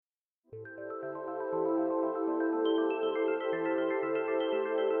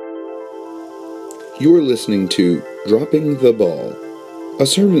You are listening to Dropping the Ball, a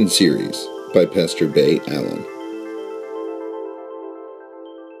sermon series by Pastor Bay Allen.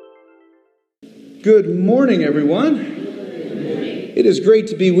 Good morning, everyone. It is great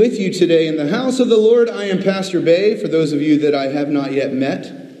to be with you today in the house of the Lord. I am Pastor Bay. For those of you that I have not yet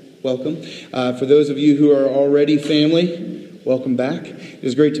met, welcome. For those of you who are already family, welcome back. It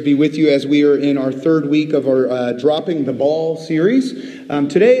is great to be with you as we are in our third week of our Dropping the Ball series.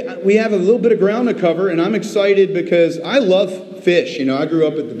 Today we have a little bit of ground to cover, and I'm excited because I love fish. You know, I grew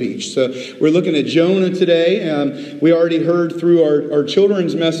up at the beach. So we're looking at Jonah today. We already heard through our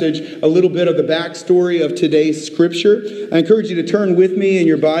children's message a little bit of the backstory of today's scripture. I encourage you to turn with me in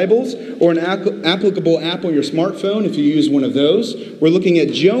your Bibles or an applicable app on your smartphone if you use one of those. We're looking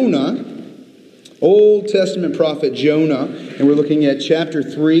at Jonah, Old Testament prophet Jonah, and we're looking at chapter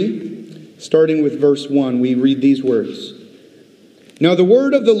 3, starting with verse 1. We read these words. Now the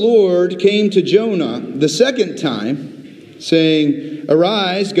word of the Lord came to Jonah the second time, saying,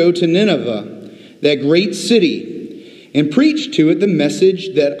 Arise, go to Nineveh, that great city, and preach to it the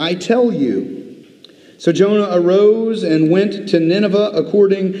message that I tell you. So Jonah arose and went to Nineveh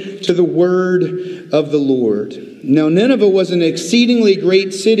according to the word of the Lord. Now Nineveh was an exceedingly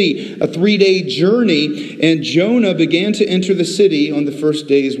great city, a 3-day journey, and Jonah began to enter the city on the first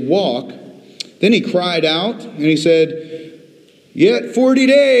day's walk. Then he cried out, and he said, Yet 40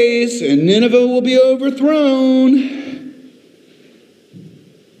 days, and Nineveh will be overthrown.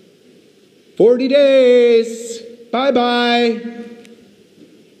 40 days. Bye-bye.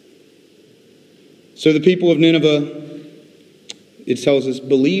 So the people of Nineveh, it tells us,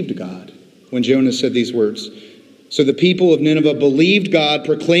 believed God when Jonah said these words. So the people of Nineveh believed God,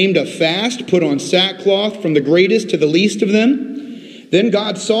 proclaimed a fast, put on sackcloth from the greatest to the least of them. Then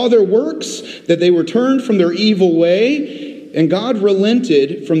God saw their works, that they were turned from their evil way, and God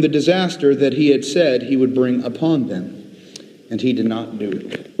relented from the disaster that he had said he would bring upon them. And he did not do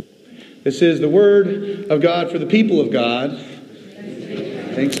it. This is the word of God for the people of God.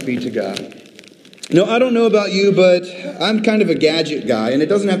 Thanks be to God. No, I don't know about you, but I'm kind of a gadget guy. And it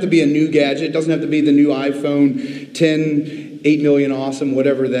doesn't have to be a new gadget. It doesn't have to be the new iPhone 10, 8 million awesome,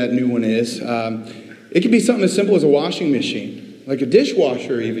 whatever that new one is. It can be something as simple as a washing machine. Like a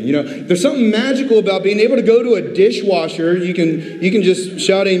dishwasher even. You know, there's something magical about being able to go to a dishwasher. You can just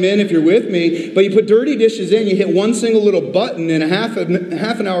shout amen if you're with me. But you put dirty dishes in, you hit one single little button, and half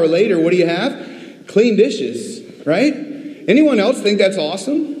an hour later, what do you have? Clean dishes, right? Anyone else think that's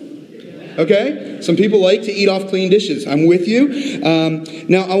awesome? Okay, some people like to eat off clean dishes. I'm with you.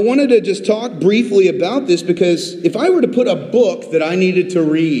 Now, I wanted to just talk briefly about this because if I were to put a book that I needed to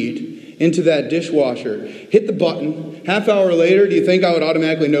read into that dishwasher, hit the button, half hour later, do you think I would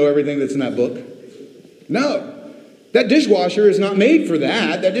automatically know everything that's in that book? No. That dishwasher is not made for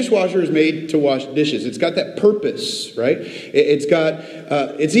that. That dishwasher is made to wash dishes. It's got that purpose, right?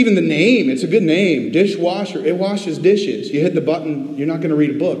 It's even the name. It's a good name. Dishwasher. It washes dishes. You hit the button, you're not going to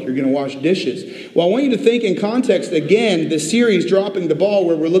read a book. You're going to wash dishes. Well, I want you to think in context, again, the series Dropping the Ball,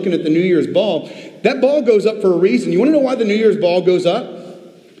 where we're looking at the New Year's ball. That ball goes up for a reason. You want to know why the New Year's ball goes up?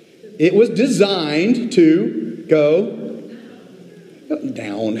 It was designed to go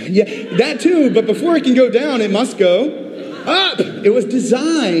down. Yeah, that too, but before it can go down, it must go up. It was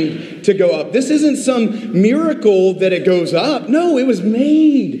designed to go up. This isn't some miracle that it goes up. No, it was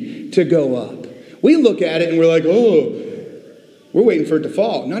made to go up. We look at it and we're like, oh, we're waiting for it to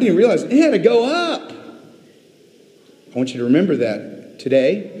fall. Not even realize it had to go up. I want you to remember that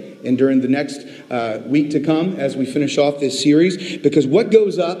today and during the next week to come as we finish off this series, because what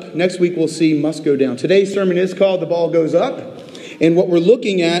goes up, next week we'll see, must go down. Today's sermon is called The Ball Goes Up. And what we're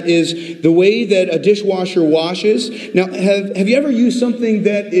looking at is the way that a dishwasher washes. Now, have you ever used something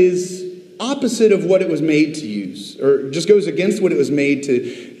that is opposite of what it was made to use? Or just goes against what it was made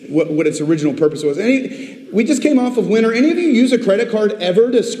to, what its original purpose was? We just came off of winter. Any of you use a credit card ever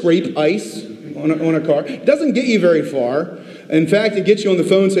to scrape ice on a car? It doesn't get you very far. In fact, it gets you on the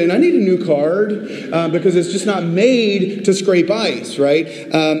phone saying, I need a new card, because it's just not made to scrape ice, right?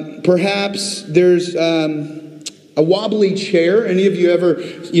 Perhaps there's a wobbly chair. Any of you ever,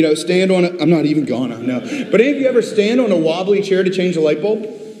 stand on it? I'm not even gonna, no. But any of you ever stand on a wobbly chair to change a light bulb?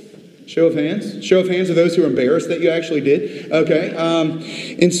 Show of hands. Show of hands of those who are embarrassed that you actually did. Okay.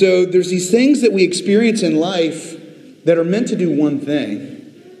 And so there's these things that we experience in life that are meant to do one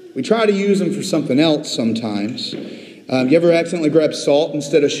thing. We try to use them for something else sometimes. You ever accidentally grab salt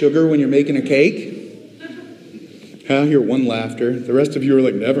instead of sugar when you're making a cake? I hear one laughter. The rest of you are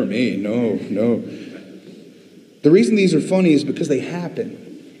like, never me. No. The reason these are funny is because they happen.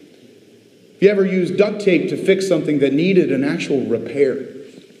 If you ever used duct tape to fix something that needed an actual repair,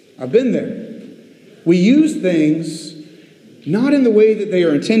 I've been there. We use things not in the way that they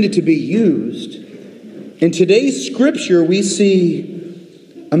are intended to be used. In today's scripture, we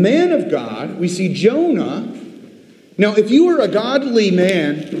see a man of God. We see Jonah. Now, if you were a godly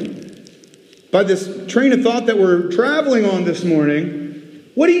man, by this train of thought that we're traveling on this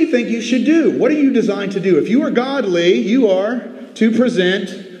morning, what do you think you should do? What are you designed to do? If you are godly, you are to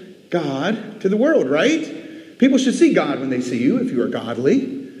present God to the world, right? People should see God when they see you if you are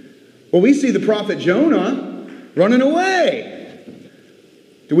godly. Well, we see the prophet Jonah running away.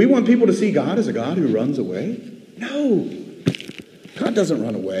 Do we want people to see God as a God who runs away? No. God doesn't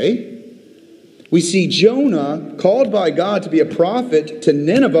run away. We see Jonah called by God to be a prophet to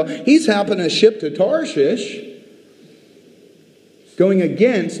Nineveh. He's hopping a ship to Tarshish, going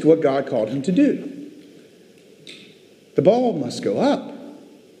against what God called him to do. The ball must go up.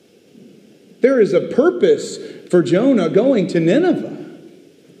 There is a purpose for Jonah going to Nineveh.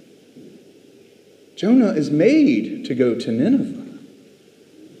 Jonah is made to go to Nineveh.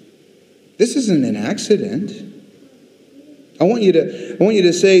 This isn't an accident. I want you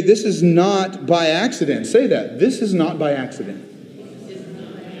to say, this is not by accident. Say that. This is not by accident.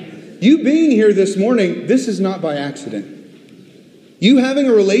 You being here this morning, this is not by accident. You having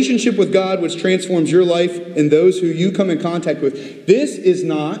a relationship with God which transforms your life and those who you come in contact with, this is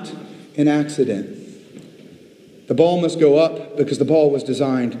not an accident. The ball must go up because the ball was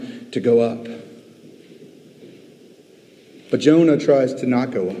designed to go up. But Jonah tries to not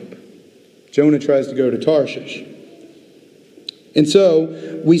go up. Jonah tries to go to Tarshish. And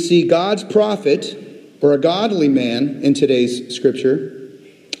so we see God's prophet, or a godly man in today's scripture,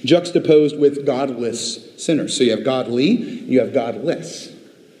 juxtaposed with godless sinners. So you have godly, you have godless.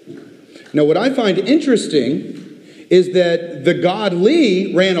 Now what I find interesting is that the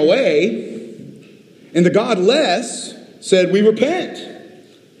godly ran away, and the godless said, we repent.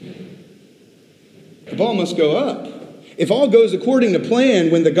 The ball must go up. If all goes according to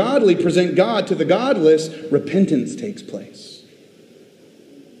plan, when the godly present God to the godless, repentance takes place.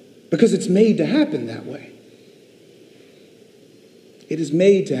 Because it's made to happen that way. It is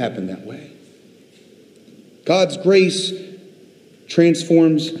made to happen that way. God's grace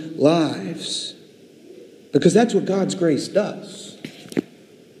transforms lives. Because that's what God's grace does.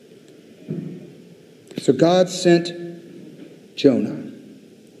 So God sent Jonah.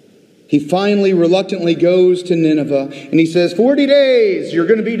 He finally, reluctantly goes to Nineveh, and he says, 40 days, you're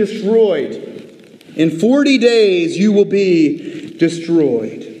going to be destroyed. In 40 days, you will be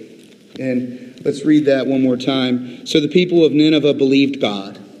destroyed. And let's read that one more time. So the people of Nineveh believed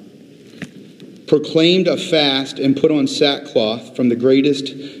God, proclaimed a fast, and put on sackcloth from the greatest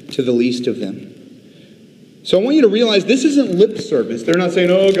to the least of them. So I want you to realize this isn't lip service. They're not saying,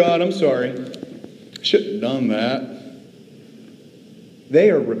 oh God, I'm sorry. I shouldn't have done that. They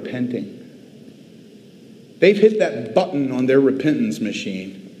are repenting. They've hit that button on their repentance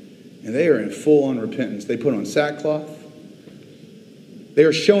machine, and they are in full-on repentance. They put on sackcloth. They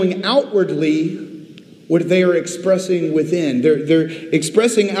are showing outwardly what they are expressing within. They're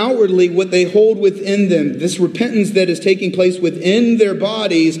expressing outwardly what they hold within them. This repentance that is taking place within their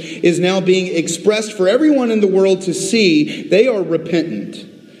bodies is now being expressed for everyone in the world to see. They are repentant.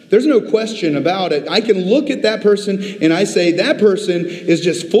 There's no question about it. I can look at that person and I say, that person is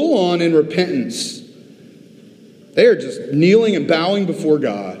just full on in repentance. They are just kneeling and bowing before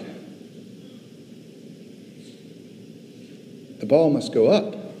God. The ball must go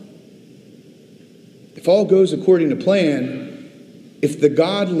up. If all goes according to plan, if the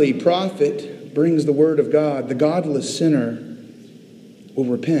godly prophet brings the word of God, the godless sinner will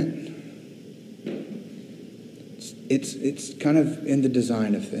repent. It's kind of in the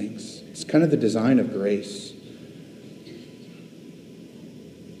design of things. It's kind of the design of grace.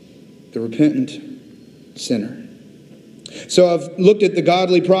 The repentant sinner. So I've looked at the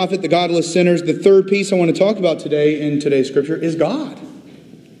godly prophet, the godless sinners. The third piece I want to talk about today in today's scripture is God.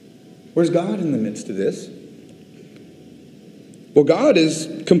 Where's God in the midst of this? Well, God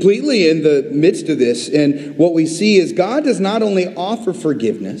is completely in the midst of this. And what we see is God does not only offer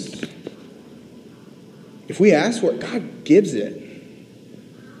forgiveness. If we ask for it, God gives it.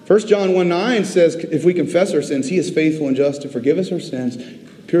 1 John 1:9 says, if we confess our sins, He is faithful and just to forgive us our sins,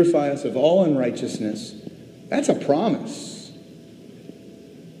 purify us of all unrighteousness. That's a promise.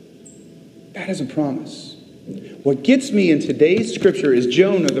 That is a promise. What gets me in today's scripture is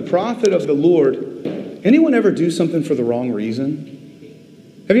Jonah, the prophet of the Lord. Anyone ever do something for the wrong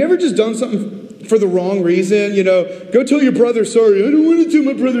reason? Have you ever just done something for the wrong reason? You know, go tell your brother sorry. I don't want to tell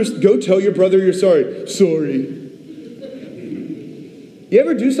my brother. Go tell your brother you're sorry. Sorry. You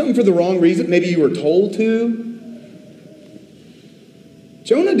ever do something for the wrong reason? Maybe you were told to.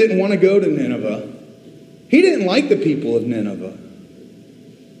 Jonah didn't want to go to Nineveh. He didn't like the people of Nineveh.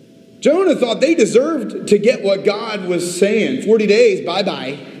 Jonah thought they deserved to get what God was saying. 40 days,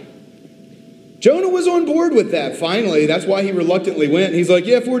 bye-bye. Jonah was on board with that, finally. That's why he reluctantly went. He's like,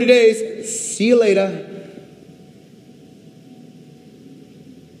 yeah, 40 days. See you later.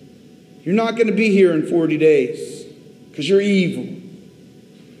 You're not going to be here in 40 days because you're evil.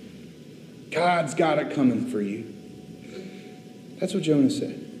 God's got it coming for you. That's what Jonah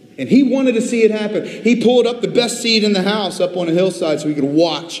said. And he wanted to see it happen. He pulled up the best seat in the house up on a hillside so he could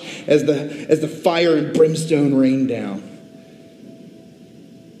watch as the fire and brimstone rained down.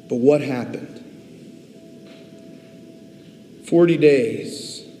 But what happened? 40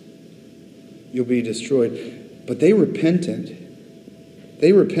 days, you'll be destroyed. But they repented.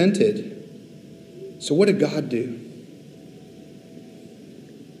 They repented. So what did God do?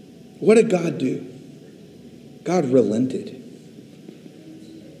 What did God do? God relented.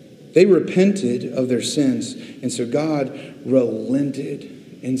 They repented of their sins. And so God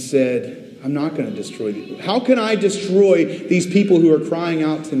relented and said, I'm not going to destroy you. How can I destroy these people who are crying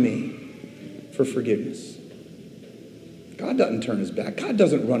out to me for forgiveness? God doesn't turn his back. God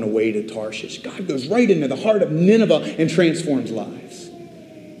doesn't run away to Tarshish. God goes right into the heart of Nineveh and transforms lives.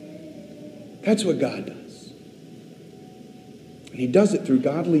 That's what God does. And he does it through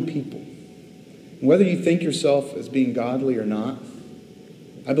godly people. And whether you think yourself as being godly or not,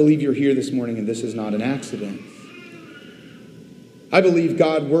 I believe you're here this morning and this is not an accident. I believe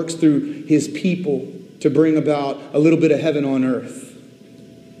God works through his people to bring about a little bit of heaven on earth.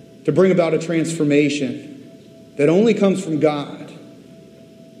 To bring about a transformation that only comes from God.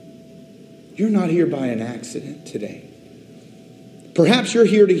 You're not here by an accident today. Perhaps you're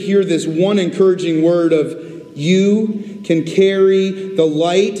here to hear this one encouraging word of you can carry the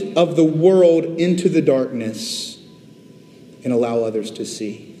light of the world into the darkness and allow others to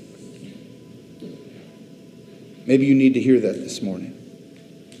see. Maybe you need to hear that this morning.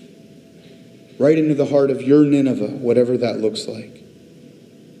 Right into the heart of your Nineveh, whatever that looks like.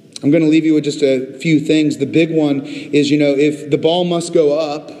 I'm going to leave you with just a few things. The big one is, if the ball must go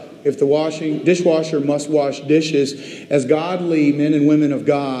up, if the dishwasher must wash dishes, as godly men and women of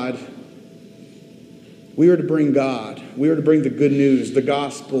God, we are to bring God. We are to bring the good news, the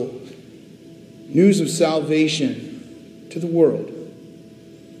gospel, news of salvation to the world.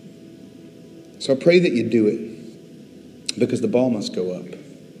 So I pray that you do it because the ball must go up.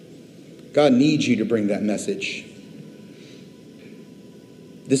 God needs you to bring that message.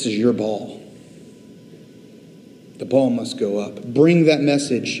 This is your ball. The ball must go up. Bring that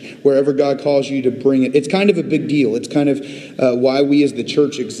message wherever God calls you to bring it. It's kind of a big deal. It's kind of why we as the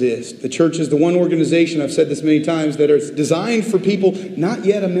church exist. The church is the one organization, I've said this many times, that is designed for people not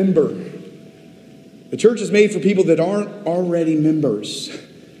yet a member. The church is made for people that aren't already members.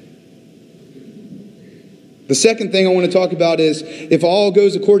 The second thing I want to talk about is if all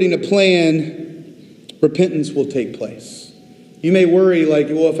goes according to plan, repentance will take place. You may worry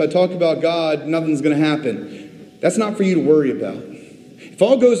if I talk about God, nothing's going to happen. That's not for you to worry about. If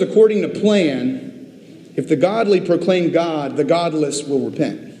all goes according to plan, if the godly proclaim God, the godless will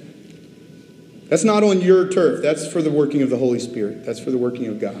repent. That's not on your turf. That's for the working of the Holy Spirit. That's for the working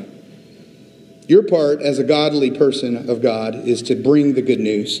of God. Your part as a godly person of God is to bring the good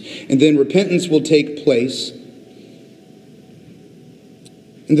news. And then repentance will take place.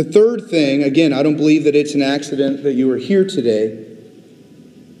 And the third thing, again, I don't believe that it's an accident that you are here today.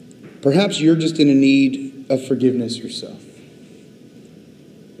 Perhaps you're just in a need of forgiveness yourself.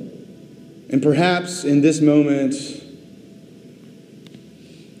 And perhaps in this moment,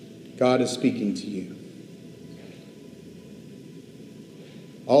 God is speaking to you.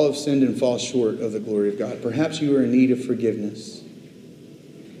 All have sinned and fall short of the glory of God. Perhaps you are in need of forgiveness.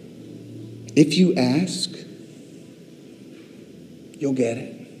 If you ask, you'll get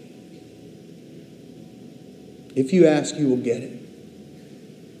it. If you ask, you will get it.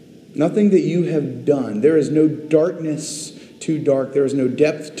 Nothing that you have done. There is no darkness too dark. There is no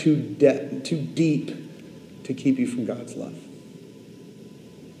depth too deep to keep you from God's love.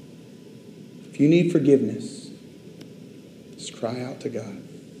 If you need forgiveness, just cry out to God.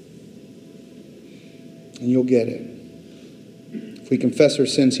 And you'll get it. If we confess our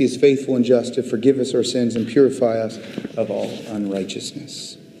sins, He is faithful and just to forgive us our sins and purify us of all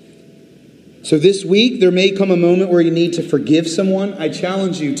unrighteousness. So this week, there may come a moment where you need to forgive someone. I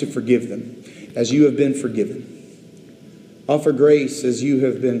challenge you to forgive them as you have been forgiven. Offer grace as you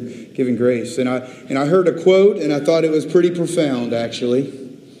have been given grace. And I heard a quote, and I thought it was pretty profound, actually.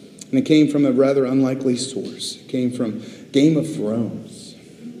 And it came from a rather unlikely source. It came from Game of Thrones.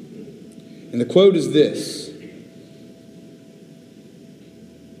 And the quote is this: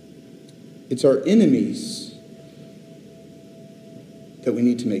 It's our enemies that we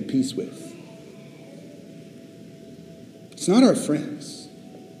need to make peace with. It's not our friends.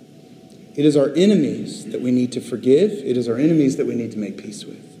 It is our enemies that we need to forgive. It is our enemies that we need to make peace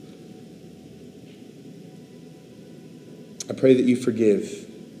with. I pray that you forgive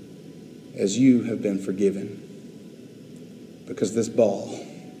as you have been forgiven, because this ball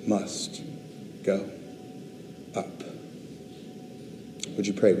must go up. Would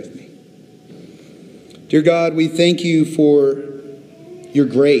you pray with me? Dear God, we thank you for your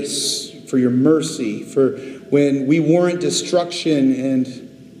grace, for your mercy, for when we warrant destruction and,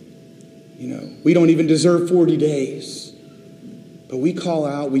 we don't even deserve 40 days. But we call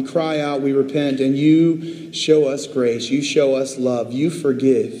out, we cry out, we repent, and you show us grace. You show us love. You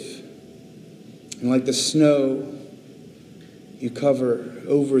forgive. And like the snow, you cover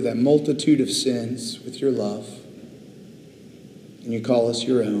over that multitude of sins with your love. And you call us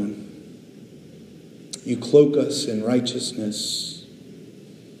your own. You cloak us in righteousness.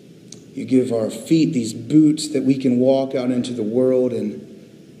 You give our feet these boots that we can walk out into the world and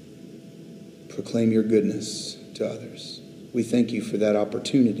proclaim your goodness to others. We thank you for that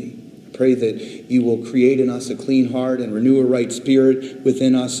opportunity. I pray that you will create in us a clean heart and renew a right spirit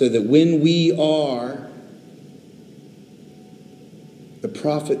within us, so that when we are the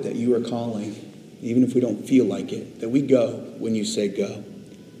prophet that you are calling, even if we don't feel like it, that we go when you say go.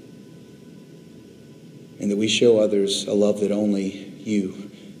 And that we show others a love that only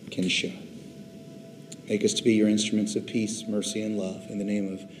you can show. Make us to be your instruments of peace, mercy, and love. In the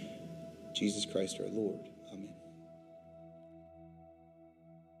name of Jesus Christ our Lord.